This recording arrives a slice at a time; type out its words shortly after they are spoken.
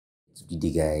Good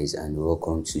day guys, and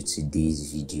welcome to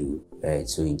today's video. Right,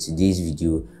 so in today's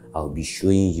video I'll be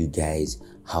showing you guys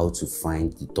how to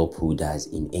find the top holders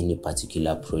in any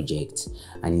particular project,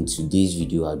 and in today's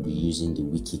video I'll be using the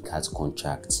Wiki Cat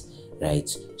contract. Right,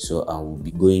 so I will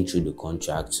be going through the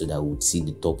contract so that we'll see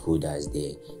the top holders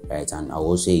there. Right, and I'll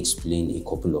also explain a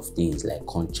couple of things like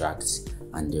contracts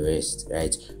and the rest.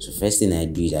 Right, so first thing I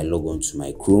do is I log on to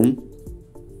my Chrome,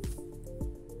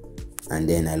 and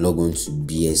then I log on to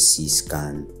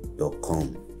bscscan.com.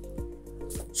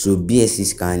 So BSC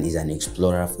Scan is an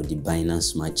explorer for the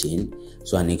Binance Smart Chain.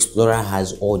 So an explorer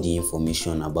has all the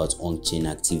information about on-chain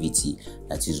activity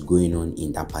that is going on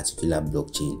in that particular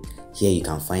blockchain. Here you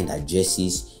can find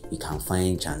addresses, you can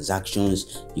find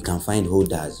transactions, you can find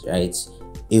holders, right?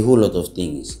 A whole lot of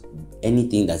things.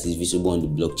 Anything that is visible on the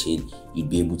blockchain, you'll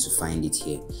be able to find it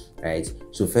here, right?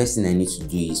 So first thing I need to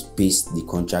do is paste the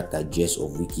contract address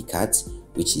of Wiki Cat,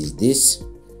 which is this.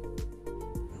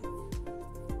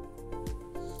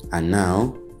 And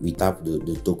now we tap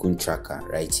the token tracker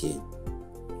right here.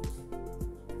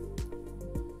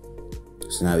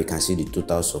 So now we can see the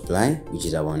total supply, which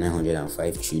is about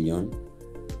 905 trillion.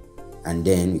 And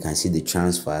then we can see the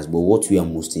transfers. But what we are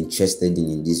most interested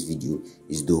in this video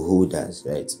is the holders,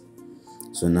 right?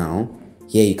 So now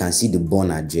here you can see the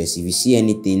bond address. If you see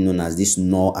anything known as this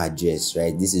null address,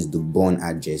 right, this is the bond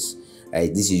address,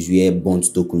 right? This is where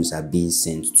bond tokens are being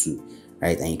sent to,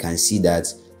 right? And you can see that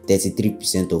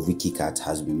 33% of Wiki Cat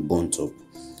has been burnt up.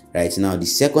 Right, now the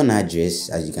second address,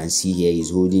 as you can see here, is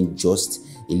holding just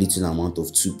a little amount of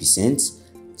 2%.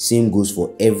 Same goes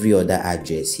for every other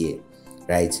address here,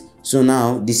 right? So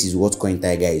now this is what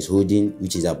CoinTiger is holding,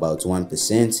 which is about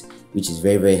 1%, which is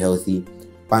very, very healthy.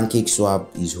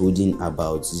 PancakeSwap is holding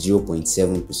about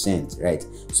 0.7%, right?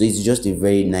 So it's just a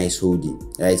very nice holding,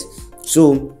 right?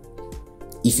 So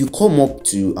if you come up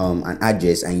to an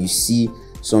address and you see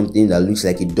something that looks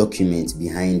like a document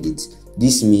behind it,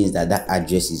 this means that that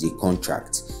address is a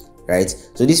contract, right?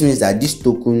 So this means that this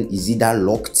token is either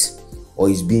locked or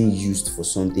is being used for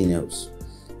something else,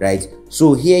 right?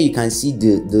 So here you can see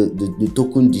the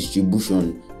token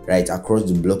distribution, right, across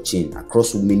the blockchain,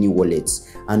 across many wallets.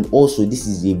 And also this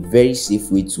is a very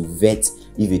safe way to vet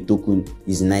if a token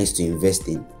is nice to invest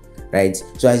in, right?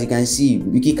 So as you can see,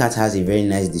 Wiki Cat has a very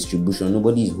nice distribution.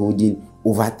 Nobody is holding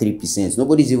over 3%,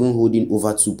 nobody's even holding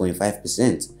over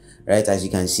 2.5%, right? As you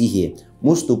can see here,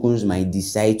 most tokens might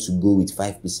decide to go with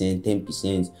 5%,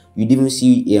 10%. You'd even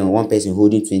see one person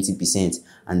holding 20%,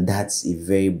 and that's a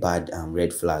very bad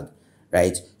red flag,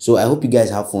 right? So I hope you guys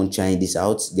have fun trying this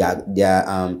out. There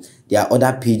are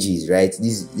other pages, right?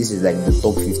 This is like the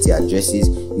top 50 addresses.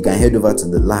 You can head over to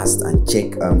the last and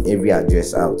check every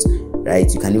address out,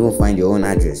 right? You can even find your own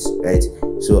address, right?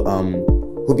 So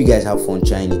hope you guys have fun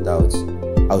trying it out.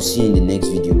 I'll see you in the next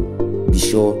video. Be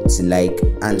sure to like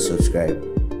and subscribe.